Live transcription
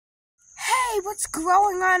What's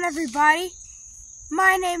going on, everybody?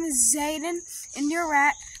 My name is Zayden, and you're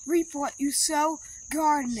at Reap What You Sow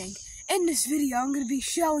Gardening. In this video, I'm going to be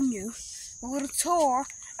showing you a little tour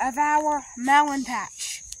of our melon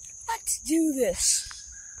patch. Let's do this.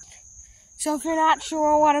 So if you're not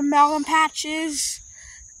sure what a melon patch is,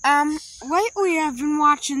 lately I've been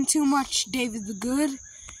watching too much David the Good,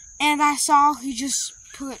 and I saw he just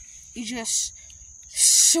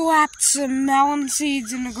slapped some melon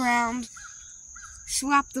seeds in the ground,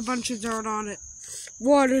 slapped a bunch of dirt on it,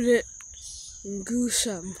 watered it, and grew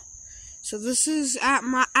some. So this is at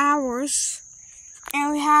ours,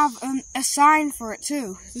 and we have a sign for it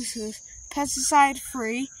too. This is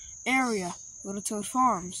pesticide-free area, Little Toad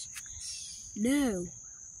Farms. No.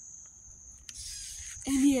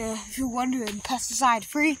 And yeah, if you're wondering,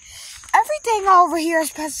 pesticide-free, everything over here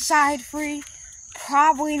is pesticide-free.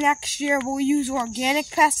 Probably next year we'll use organic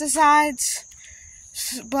pesticides.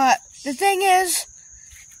 But the thing is,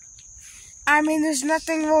 there's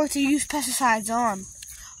nothing really to use pesticides on.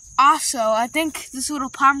 Also, I think this little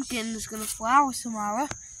pumpkin is going to flower tomorrow.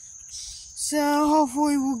 So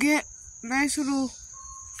hopefully we'll get a nice little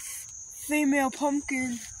female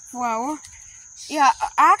pumpkin flower. Yeah,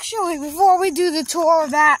 actually, before we do the tour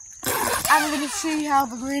of that, I'm going to see how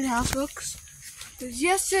the greenhouse looks. Because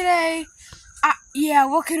yesterday, yeah,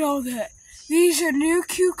 look at all that. These are new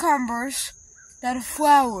cucumbers that have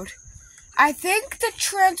flowered. I think the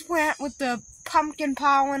transplant with the pumpkin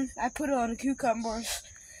pollen I put on the cucumbers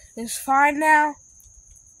is fine now.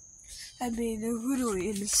 They're literally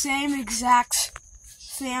in the same exact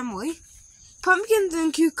family. Pumpkins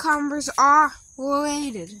and cucumbers are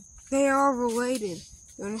related. They are related.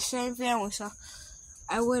 They're in the same family, so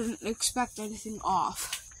I wouldn't expect anything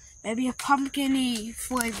off. Maybe a pumpkin-y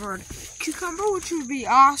flavored cucumber, which would be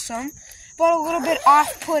awesome, but a little bit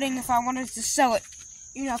off-putting if I wanted to sell it,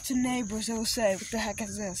 to neighbors. They will say, "What the heck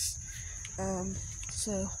is this?"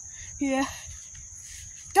 So, yeah.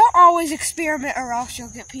 Don't always experiment or else you'll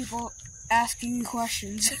get people asking you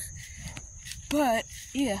questions. But,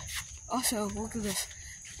 yeah. Also, look at this.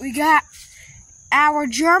 We got our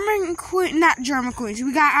we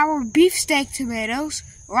got our beefsteak tomatoes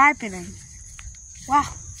ripening.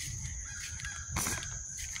 Wow.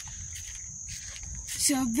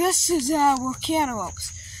 So this is our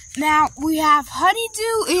cantaloupes. Now, we have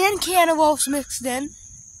honeydew and cantaloupes mixed in.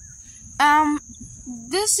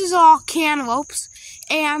 This is all cantaloupes,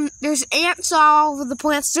 and there's ants all over the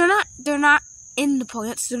plants. They're not in the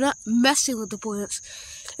plants. They're not messing with the plants.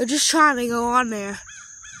 They're just trying to go on there.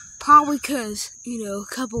 Probably because, a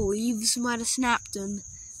couple leaves might have snapped and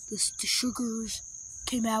the sugars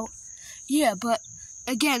came out. Yeah, but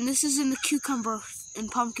again, this is in the cucumber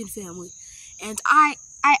and pumpkin family. And I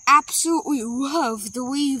absolutely love the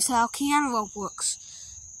leaves, how cantaloupe looks.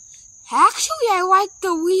 Actually, I like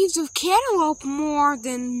the leaves of cantaloupe more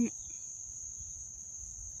than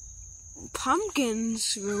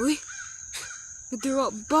pumpkins, really. But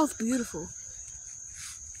they're both beautiful.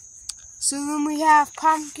 So then we have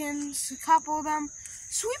pumpkins, a couple of them.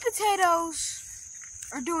 Sweet potatoes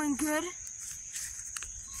are doing good.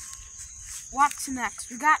 What's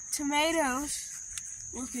next? We got tomatoes,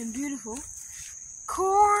 looking beautiful.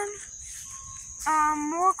 Corn,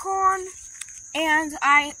 more corn, and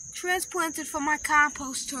I transplanted from my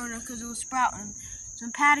compost turner because it was sprouting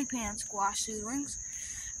some patty pan squash seedlings.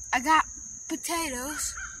 I got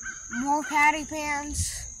potatoes, more patty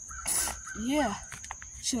pans. Yeah.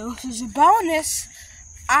 So if there's a bonus,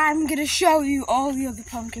 I'm gonna show you all the other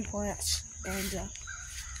pumpkin plants and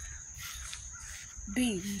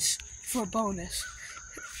beans for a bonus.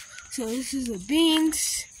 So this is the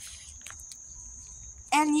beans.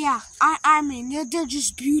 And yeah, they're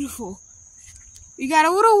just beautiful. You got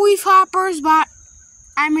a little leaf hoppers, but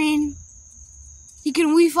you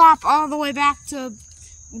can leaf hop all the way back to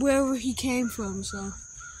wherever he came from, so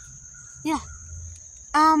yeah.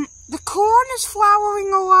 The corn is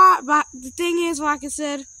flowering a lot, but the thing is, like I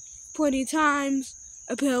said plenty of times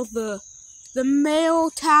about the male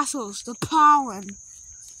tassels, the pollen.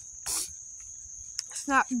 It's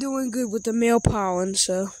not doing good with the male pollen,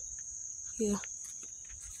 so yeah.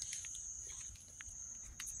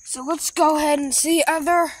 So let's go ahead and see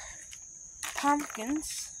other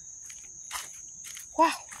pumpkins.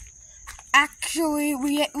 Wow. Actually,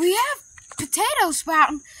 we have potatoes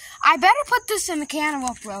sprouting. I better put this in the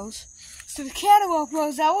cantaloupe rows. So the cantaloupe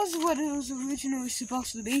rows, that was what it was originally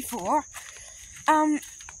supposed to be for. And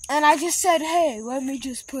I just said, hey, let me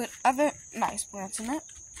just put other nice plants in it.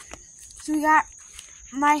 So we got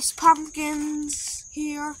nice pumpkins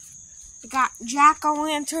here. We got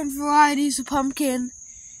jack-o'-lantern varieties of pumpkin.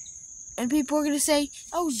 And people are going to say,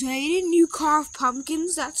 "Oh, Zayden, you carve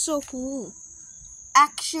pumpkins? That's so cool."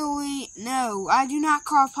 Actually, no, I do not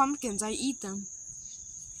carve pumpkins. I eat them.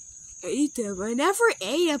 I never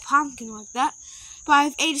ate a pumpkin like that, but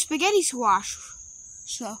I've ate a spaghetti squash.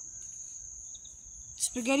 So,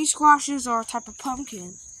 spaghetti squashes are a type of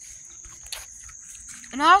pumpkin.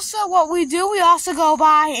 And also, what we do, we also go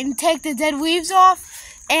by and take the dead leaves off,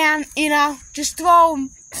 and just throw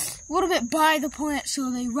them a little bit by the plant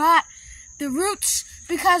so they rot. The roots,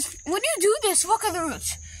 because when you do this, look at the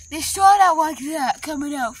roots. They start out like that,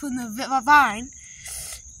 coming out from the vine,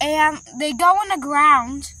 and they go in the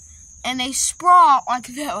ground, and they sprout like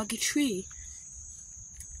that, like a tree.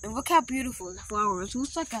 And look how beautiful the flower is. It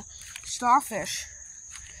looks like a starfish.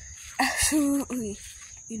 Absolutely,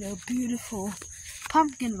 beautiful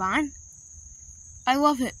pumpkin vine. I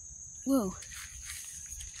love it. Whoa.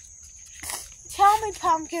 Tell me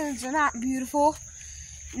pumpkins are not beautiful.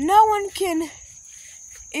 No one can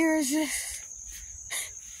resist.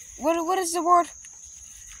 What is the word?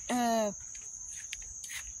 No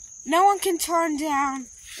one can turn down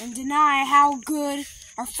and deny how good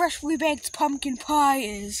our freshly baked pumpkin pie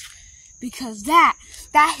is, because that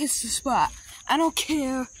hits the spot. I don't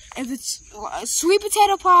care if it's sweet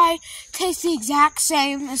potato pie tastes the exact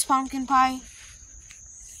same as pumpkin pie.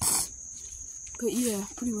 But yeah,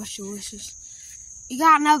 pretty much delicious. You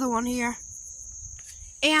got another one here.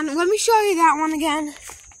 And let me show you that one again.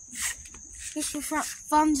 Just for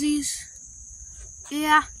funsies.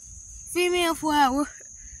 Yeah, female flower.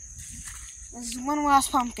 This is one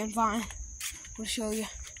last pumpkin vine. I'll show you.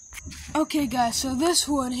 Okay guys, so this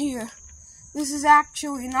one here, this is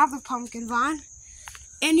actually another pumpkin vine.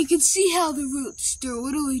 And you can see how the roots, they're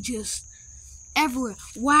literally just everywhere.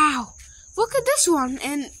 Wow, look at this one,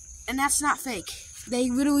 and that's not fake.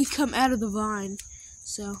 They literally come out of the vine.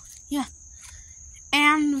 So, yeah.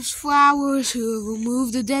 And there's flowers who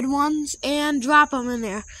remove the dead ones and drop them in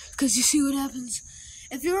there. Because you see what happens?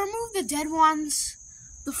 If you remove the dead ones,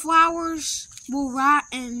 the flowers will rot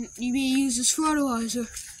and you may use as fertilizer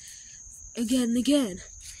again and again.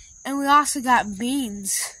 And we also got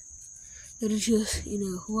beans that are just,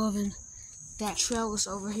 loving that trellis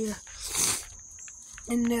over here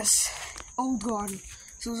in this old garden.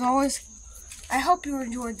 So as always, I hope you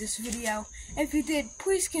enjoyed this video. If you did,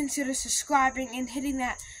 please consider subscribing and hitting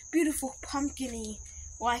that beautiful pumpkin-y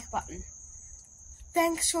like button.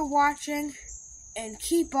 Thanks for watching, and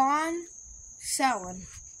keep on selling.